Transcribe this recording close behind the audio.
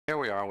Here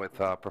we are with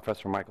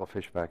Professor Michael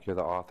Fischbach. You're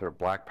the author of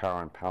Black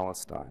Power and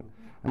Palestine.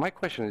 And my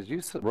question is,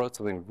 you wrote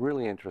something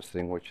really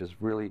interesting, which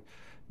is really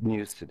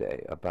news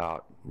today,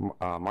 about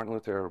Martin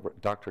Luther,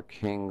 Dr.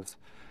 King's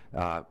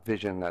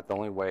vision that the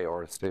only way,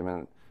 or a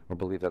statement, or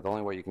belief that the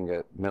only way you can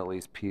get Middle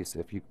East peace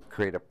if you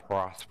create a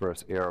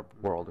prosperous Arab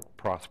world, a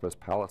prosperous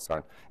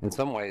Palestine. In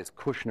some ways,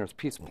 Kushner's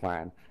peace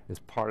plan is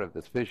part of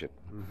this vision.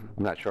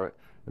 I'm not sure.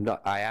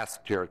 I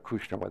asked Jared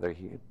Kushner whether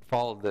he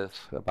followed this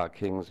about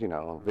King's,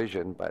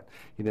 vision, but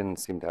he didn't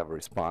seem to have a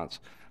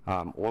response.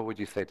 What would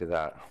you say to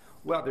that?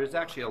 Well, there's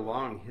actually a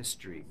long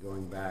history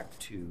going back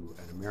to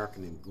an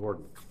American named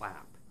Gordon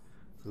Clapp,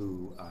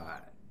 who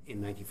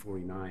in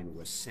 1949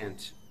 was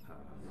sent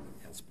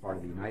as part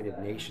of the United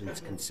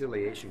Nations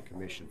Conciliation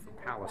Commission for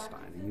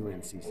Palestine, the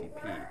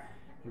UNCCP.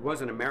 He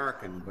was an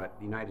American, but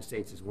the United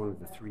States is one of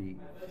the 3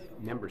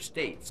 member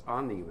states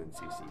on the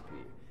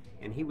UNCCP.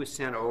 And he was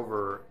sent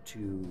over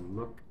to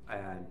look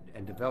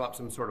and develop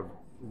some sort of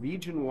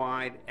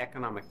region-wide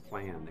economic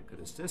plan that could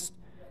assist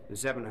the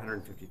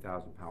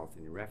 750,000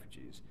 Palestinian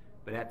refugees,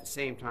 but at the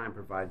same time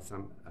provide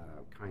some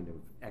kind of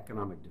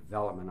economic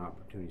development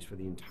opportunities for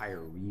the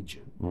entire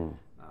region.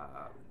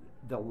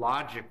 The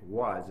logic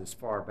was, as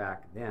far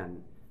back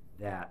then,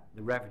 that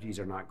the refugees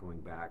are not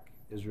going back.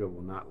 Israel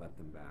will not let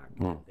them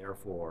back.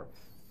 Therefore,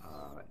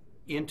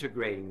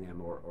 integrating them,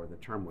 or the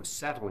term was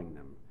settling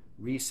them,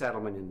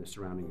 resettlement in the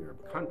surrounding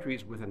Arab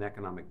countries with an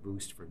economic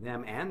boost for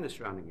them and the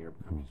surrounding Arab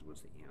countries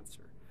was the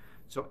answer.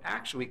 So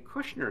actually,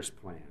 Kushner's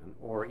plan,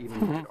 or even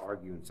you could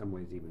argue in some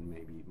ways even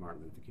maybe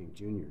Martin Luther King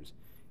Jr.'s,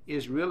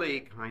 is really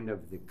kind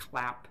of the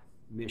Clapp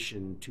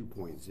Mission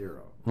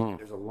 2.0.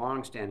 There's a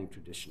long-standing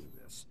tradition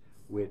of this,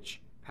 which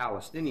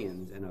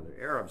Palestinians and other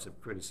Arabs have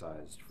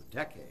criticized for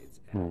decades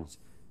as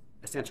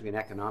essentially an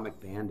economic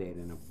band-aid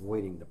in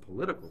avoiding the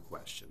political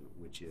question,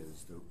 which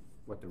is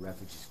what the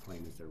refugees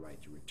claim is their right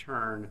to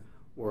return,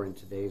 or in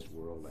today's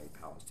world, a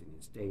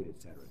Palestinian state,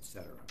 et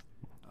cetera,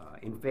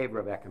 in favor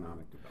of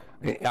economic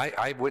development.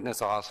 I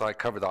witnessed Oslo. I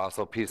covered the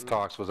Oslo peace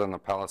talks, was on the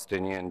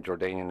Palestinian,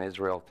 Jordanian,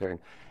 Israel thing,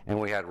 and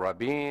we had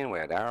Rabin, we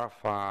had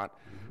Arafat,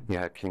 we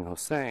had King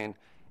Hussein,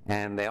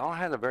 and they all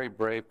had a very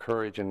brave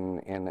courage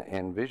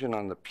and vision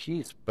on the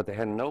peace, but they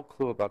had no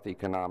clue about the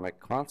economic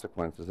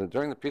consequences. And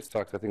during the peace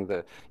talks, I think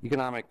the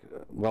economic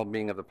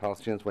well-being of the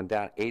Palestinians went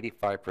down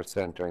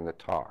 85% during the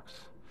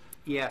talks.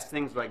 Yes,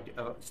 things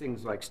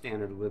like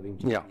standard of living,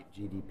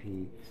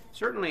 GDP.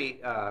 Certainly,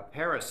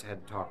 Paris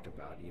had talked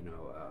about,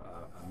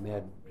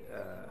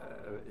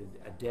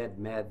 a dead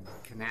med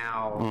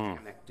canal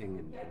connecting,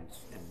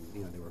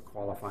 and they were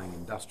qualifying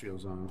industrial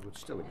zones, which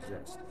still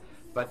exist.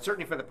 But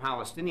certainly for the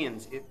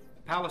Palestinians,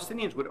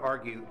 Palestinians would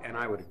argue, and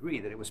I would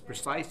agree, that it was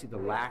precisely the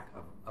lack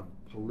of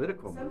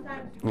political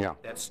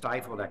movement that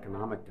stifled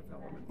economic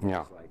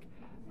development.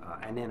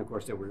 And then, of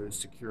course, there were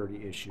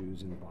security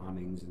issues and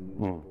bombings and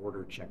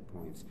border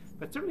checkpoints.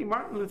 But certainly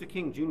Martin Luther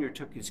King Jr.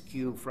 took his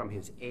cue from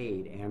his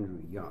aide, Andrew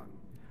Young,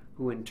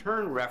 who in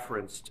turn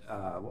referenced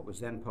what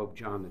was then Pope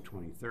John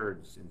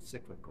XXIII's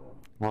encyclical,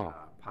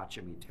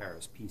 Pacem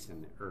Terris, Peace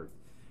on the Earth.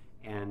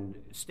 And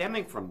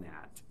stemming from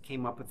that,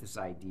 came up with this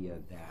idea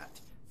that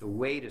the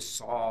way to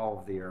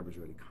solve the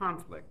Arab-Israeli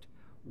conflict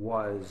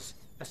was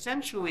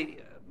essentially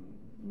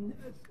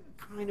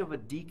kind of a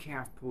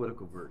decaf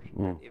political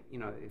version.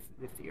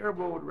 If the Arab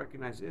world would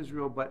recognize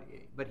Israel,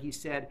 but he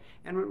said,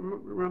 and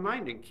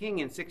reminding King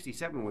in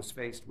 '67 was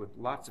faced with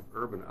lots of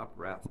urban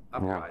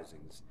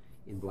uprisings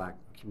in black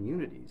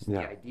communities.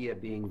 The idea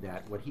being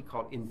that what he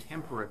called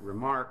intemperate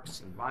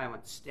remarks and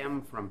violence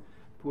stem from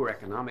poor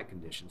economic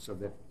conditions, so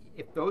that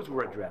if those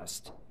were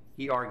addressed,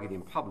 he argued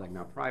in public,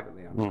 now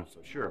privately I'm not so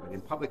sure, but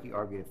in public he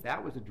argued if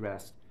that was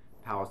addressed,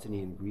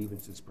 Palestinian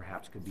grievances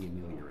perhaps could be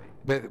ameliorated.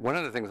 But one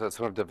of the things that's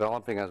sort of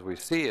developing as we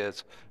see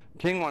is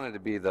King wanted to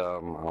be the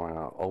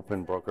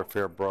open broker,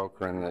 fair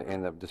broker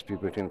in the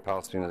dispute between the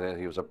Palestinians.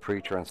 He was a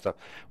preacher and stuff.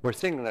 We're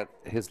seeing that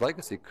his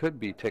legacy could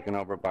be taken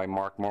over by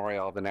Mark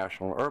Morial of the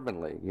National Urban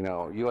League.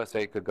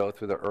 USA could go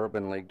through the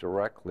Urban League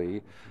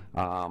directly.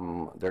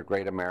 They're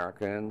great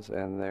Americans,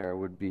 and they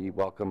would be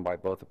welcomed by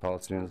both the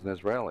Palestinians and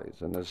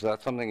Israelis. And is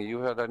that something you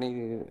had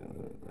any?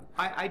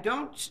 I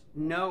don't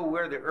know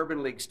where the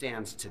Urban League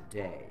stands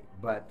today,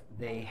 but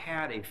they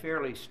had a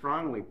fairly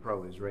strongly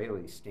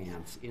pro-Israeli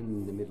stance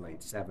in the mid-late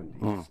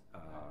 70s.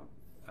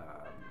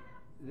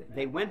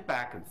 They went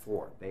back and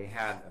forth. They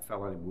had a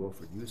fellow named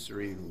Wilfred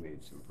Ussery who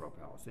made some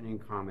pro-Palestinian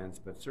comments,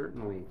 but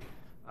certainly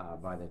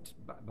by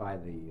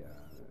the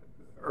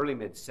early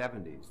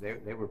mid-70s,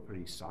 they were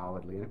pretty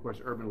solidly, and of course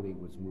Urban League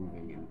was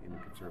moving in a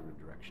conservative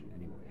direction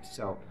anyway.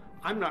 So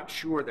I'm not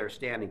sure they're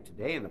standing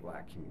today in the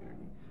black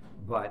community.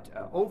 But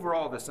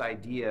overall, this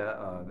idea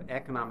of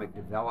economic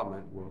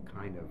development will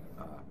kind of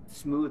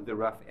smooth the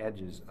rough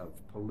edges of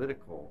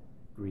political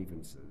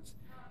grievances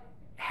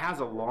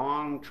has a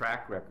long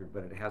track record,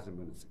 but it hasn't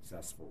been a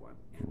successful one.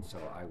 And so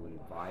I would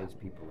advise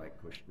people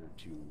like Kushner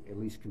to at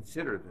least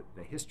consider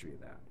the history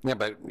of that. Yeah,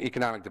 but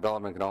economic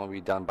development can only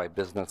be done by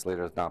business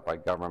leaders, not by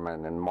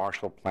government. In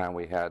Marshall Plan,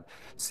 we had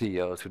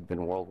CEOs who'd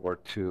been World War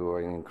II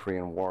or in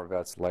Korean War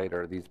vets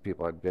later. These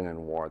people had been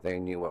in war. They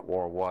knew what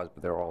war was,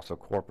 but they were also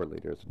corporate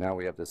leaders. Now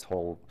we have this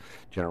whole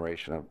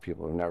generation of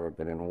people who've never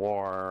been in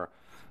war,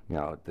 you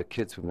know, the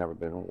kids who've never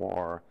been in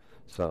war.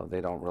 So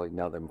they don't really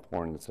know the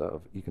importance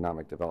of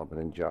economic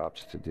development and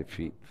jobs to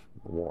defeat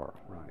war.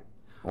 Right.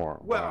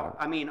 Or well,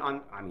 I mean,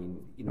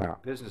 you know, yeah.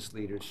 Business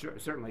leaders.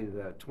 Certainly,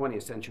 the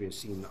 20th century has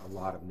seen a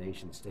lot of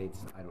nation states.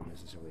 I don't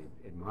necessarily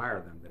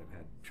admire them that have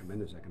had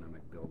tremendous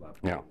economic buildup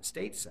in the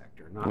state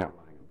sector, not relying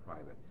on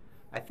private.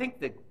 I think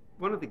that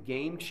one of the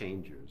game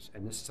changers,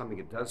 and this is something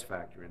that does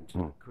factor into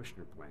the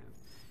Kushner plan,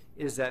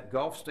 is that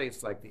Gulf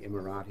states like the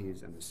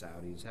Emiratis and the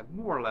Saudis have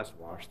more or less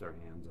washed their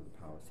hands on the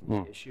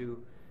Palestinian issue.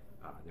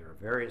 There are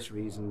various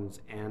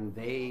reasons, and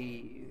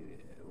they,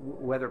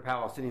 whether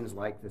Palestinians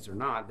like this or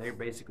not, they're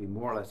basically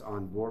more or less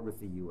on board with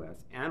the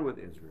U.S. and with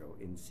Israel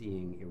in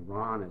seeing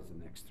Iran as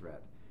the next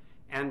threat.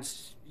 And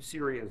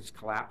Syria is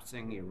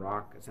collapsing,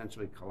 Iraq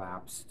essentially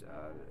collapsed,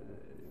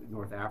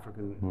 North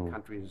African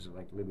countries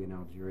like Libya and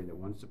Algeria that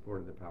once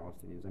supported the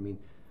Palestinians. I mean,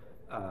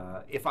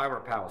 if I were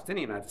a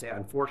Palestinian, I'd say,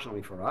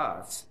 unfortunately for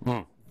us,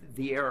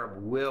 the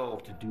Arab will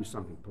to do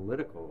something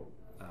political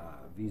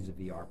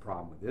vis-a-vis our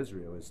problem with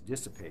Israel is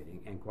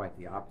dissipating, and quite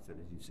the opposite,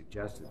 as you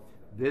suggested.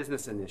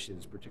 Business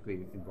initiatives,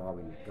 particularly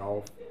involving the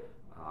Gulf,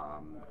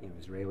 you know,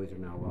 Israelis are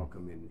now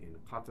welcome in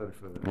Qatar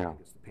for I think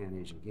it's the Pan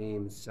Asian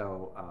Games.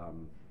 So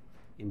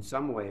in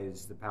some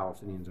ways, the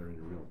Palestinians are in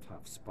a real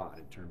tough spot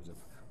in terms of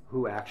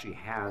who actually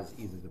has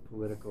either the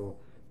political,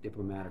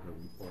 diplomatic,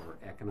 or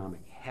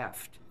economic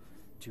heft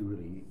to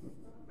really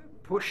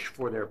push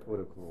for their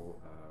political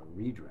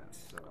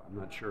redress. So I'm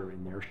not sure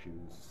in their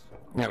shoes.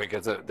 Yeah,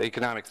 because the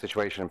economic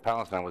situation in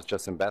Palestine was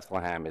just in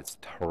Bethlehem. It's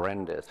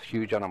horrendous.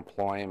 Huge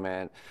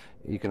unemployment,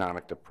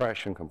 economic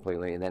depression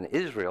completely. And then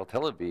Israel,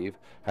 Tel Aviv,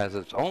 has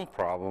its own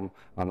problem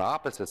on the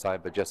opposite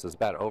side, but just as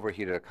bad.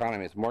 Overheated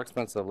economy. It's more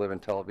expensive to live in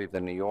Tel Aviv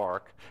than New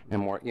York,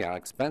 and more, you know,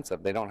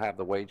 expensive. They don't have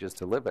the wages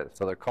to live it.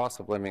 So their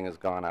cost of living has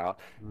gone out,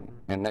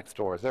 and next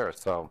door is theirs.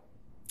 So.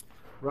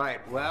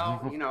 Right.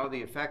 Well, you know, the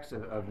effects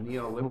of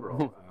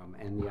neoliberal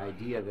and the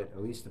idea that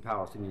at least the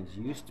Palestinians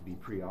used to be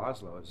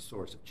pre-Oslo as a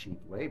source of cheap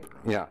labor.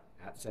 Yeah.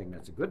 Not saying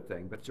that's a good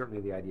thing, but certainly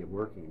the idea of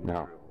working in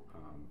Israel,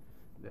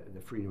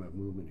 the freedom of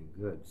movement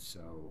and goods.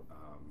 So,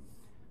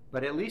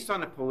 but at least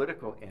on the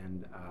political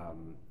end,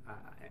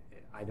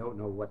 I don't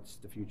know what's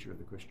the future of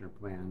the Kushner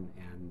plan,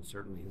 and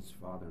certainly his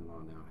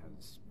father-in-law now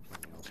has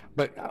plenty else.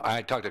 But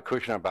I talked to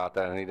Kushner about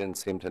that, and he didn't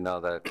seem to know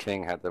that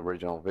King had the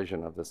original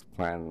vision of this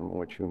plan,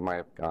 which he might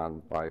have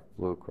gone by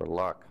fluke or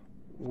luck.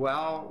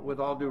 Well, with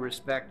all due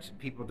respect,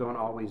 people don't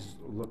always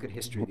look at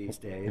history these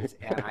days,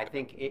 and I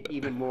think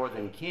even more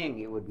than King,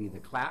 it would be the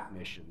Clapp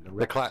mission, the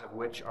records of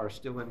which are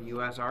still in the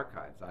U.S.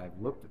 archives. I've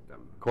looked at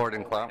them.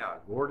 Gordon Clapp? Yeah,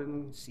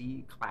 Gordon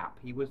C. Clapp.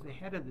 He was the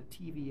head of the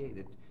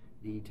TVA,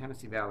 the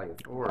Tennessee Valley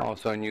Authority. Oh,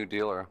 so a new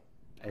dealer.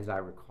 As I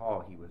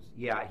recall, he was,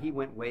 he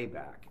went way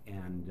back,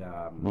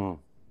 and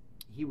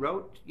he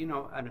wrote, you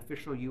know, an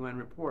official UN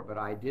report, but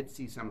I did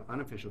see some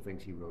unofficial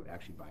things he wrote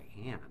actually by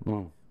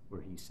hand,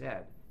 where he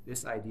said,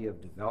 this idea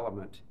of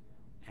development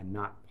and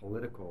not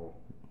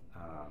political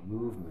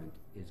movement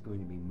is going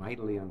to be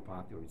mightily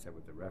unpopular, he said,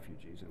 with the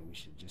refugees, and we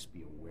should just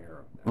be aware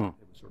of that.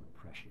 It was sort of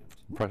prescient.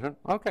 Prescient?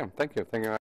 Okay, thank you. Thank you.